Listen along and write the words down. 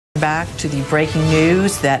Back to the breaking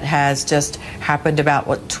news that has just happened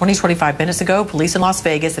about 25 minutes ago. Police in Las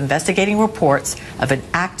Vegas investigating reports of an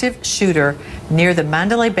active shooter near the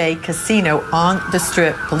Mandalay Bay Casino on the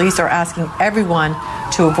Strip. Police are asking everyone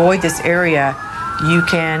to avoid this area. You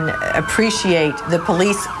can appreciate the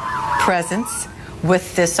police presence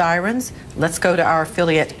with the sirens. Let's go to our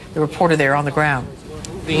affiliate, the reporter there on the ground.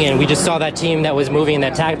 In. We just saw that team that was moving,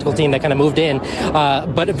 that tactical team that kind of moved in,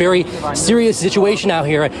 but a very serious situation out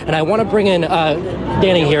here. And I want to bring in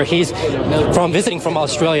Danny here. He's visiting from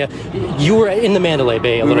Australia. You were in the Mandalay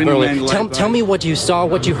Bay a little bit earlier. Tell me what you saw,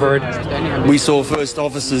 what you heard. We saw first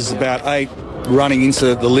officers about 8 running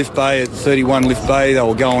into the lift bay at 31 lift bay. They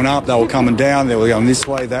were going up, they were coming down, they were going this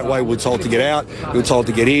way, that way. We were told to get out, we were told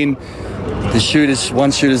to get in. The shooters,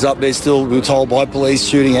 one shooter's up there still, we were told by police,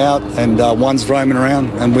 shooting out, and one's roaming around,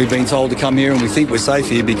 and we've been told to come here, and we think we're safe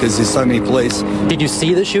here because there's so many police. Did you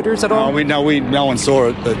see the shooters at all? No one saw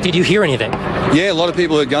it. But did you hear anything? Yeah, a lot of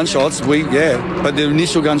people heard gunshots. But the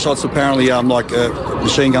initial gunshots were apparently like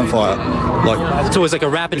machine gun fire. So it was like a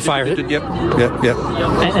rapid fire. Yep.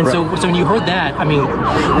 And so when you heard that, I mean,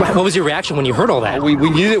 what was your reaction when you heard all that? We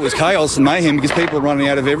knew there was chaos and mayhem because people were running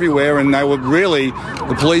out of everywhere, and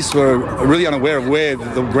the police were really unaware of where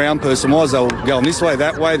the ground person was. They were going this way,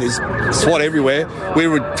 that way. There's SWAT everywhere. We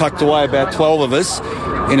were tucked away, about 12 of us,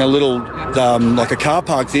 in a little like a car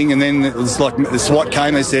park thing, and then it was like the SWAT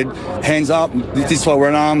came. They said, "Hands up! This way, we're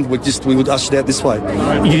unarmed. We would usher it out this way."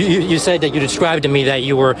 You said that you described to me that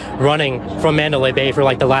you were running from Mandalay Bay for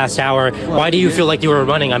like the last hour. Why do you feel like you were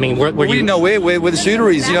running? I mean, we didn't know where the shooter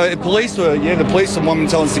is. You know, the police were one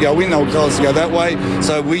telling us to go in, they were telling us to go that way.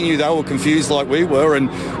 So we knew they were confused like we were, and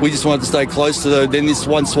we just wanted to stay close to then this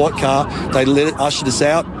one SWAT car. They ushered us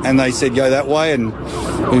out, and they said go that way, and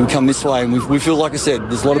we would come this way. And we feel, like I said,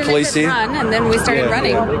 there's a lot of police here. And then we started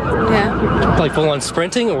running. Yeah. Like full on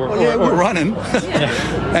sprinting, or we're running,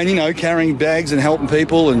 and carrying bags and helping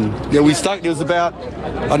people, and we stuck. There was about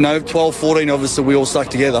 12, 14 of us that we all stuck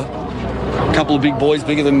together. A couple of big boys,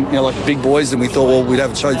 bigger than big boys, and we thought, well, we'd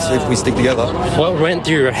have a choice if we stick together. What went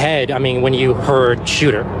through your head? I mean, when you heard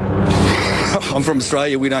shooter? I'm from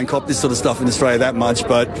Australia. We don't cop this sort of stuff in Australia that much,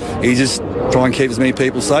 but you just try and keep as many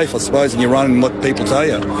people safe, I suppose, and you run and what people tell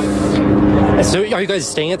you. So are you guys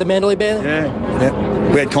staying at the Mandalay Bay?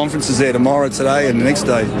 Yeah. We had conferences there tomorrow, today, and the next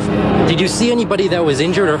day. Did you see anybody that was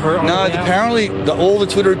injured or hurt? No, apparently all the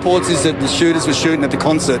Twitter reports is that the shooters were shooting at the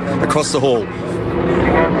concert across the hall.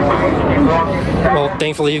 Well,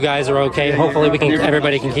 thankfully you guys are okay. Hopefully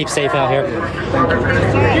everybody can keep safe out here.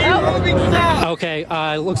 Okay,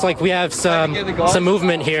 looks like we have some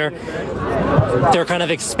movement here. They're kind of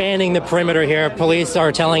expanding the perimeter here. Police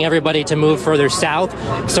are telling everybody to move further south,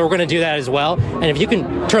 so we're going to do that as well. And if you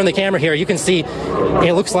can turn the camera here, you can see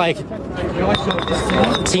it looks like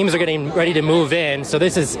teams are getting ready to move in. So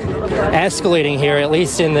this is escalating here, at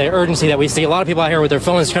least in the urgency that we see. A lot of people out here with their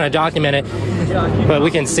phones trying to document it, but we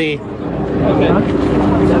can see.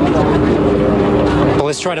 But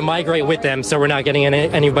let's try to migrate with them so we're not getting in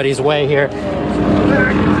anybody's way here.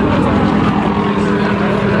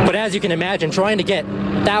 But as you can imagine, trying to get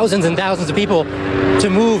thousands and thousands of people to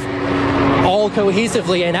move all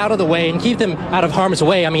cohesively and out of the way and keep them out of harm's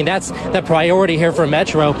way, I mean, that's the priority here for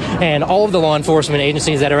Metro and all of the law enforcement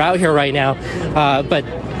agencies that are out here right now. But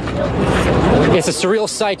it's a surreal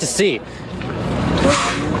sight to see.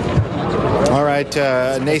 All right,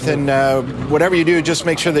 Nathan, whatever you do, just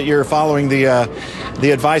make sure that you're following the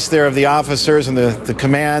advice there of the officers and the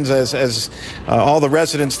commands as all the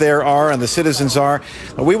residents there are and the citizens are.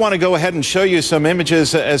 We want to go ahead and show you some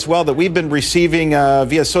images as well that we've been receiving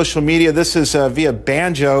via social media. This is via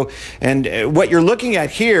Banjo, and what you're looking at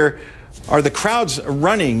here are the crowds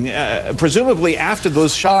running, presumably after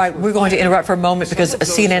those shots. All right, we're going to interrupt for a moment because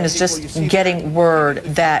CNN is just getting word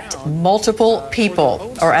that multiple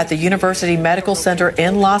people are at the University Medical Center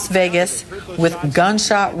in Las Vegas with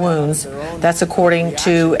gunshot wounds. That's according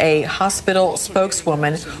to a hospital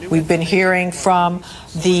spokeswoman. We've been hearing from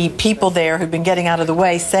the people there who've been getting out of the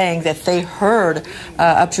way saying that they heard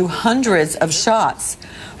up to hundreds of shots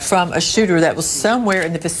from a shooter that was somewhere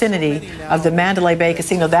in the vicinity of the Mandalay Bay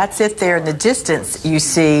Casino. That's it there in the distance you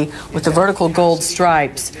see with the vertical gold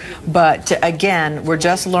stripes. But again, we're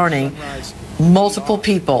just learning multiple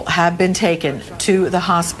people have been taken to the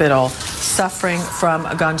hospital suffering from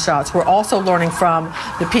gunshots. We're also learning from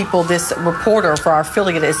the people this reporter for our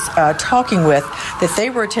affiliate is talking with that they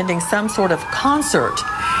were attending some sort of concert,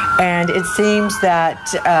 and it seems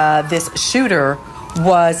that this shooter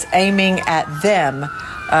was aiming at them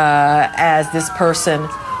as this person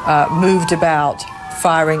moved about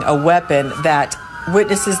firing a weapon that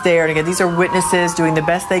witnesses there. And again, these are witnesses doing the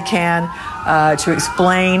best they can to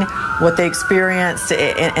explain what they experienced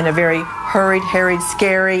in a very hurried, harried,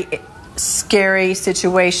 scary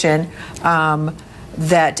situation.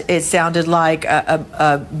 That it sounded like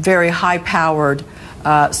a very high-powered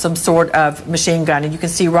some sort of machine gun. And you can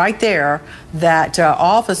see right there that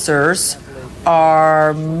officers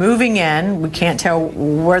are moving in. We can't tell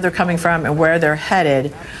where they're coming from and where they're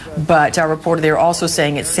headed, but our reporter there also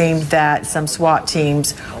saying it seemed that some SWAT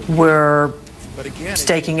teams were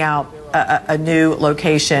staking out a new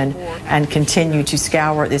location and continue to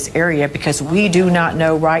scour this area, because we do not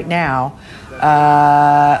know right now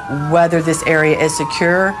whether this area is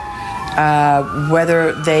secure,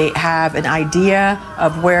 whether they have an idea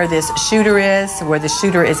of where this shooter is, where the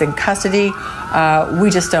shooter is in custody.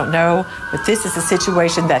 We just don't know. But this is a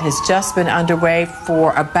situation that has just been underway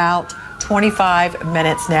for about 25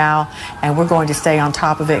 minutes now, and we're going to stay on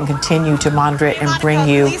top of it and continue to monitor it and bring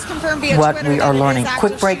you what we are learning.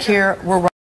 Quick break here. We're